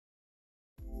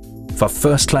For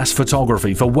first-class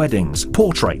photography for weddings,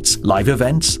 portraits, live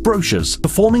events, brochures,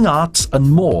 performing arts and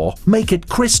more, make it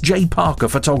Chris J. Parker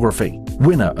Photography,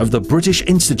 winner of the British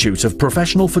Institute of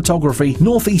Professional Photography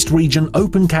North East Region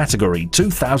Open Category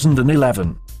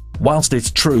 2011. Whilst it's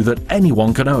true that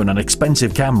anyone can own an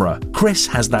expensive camera, Chris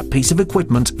has that piece of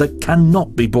equipment that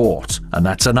cannot be bought, and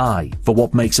that's an eye for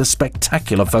what makes a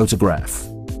spectacular photograph.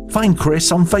 Find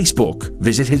Chris on Facebook,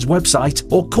 visit his website,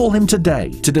 or call him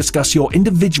today to discuss your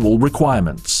individual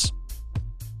requirements.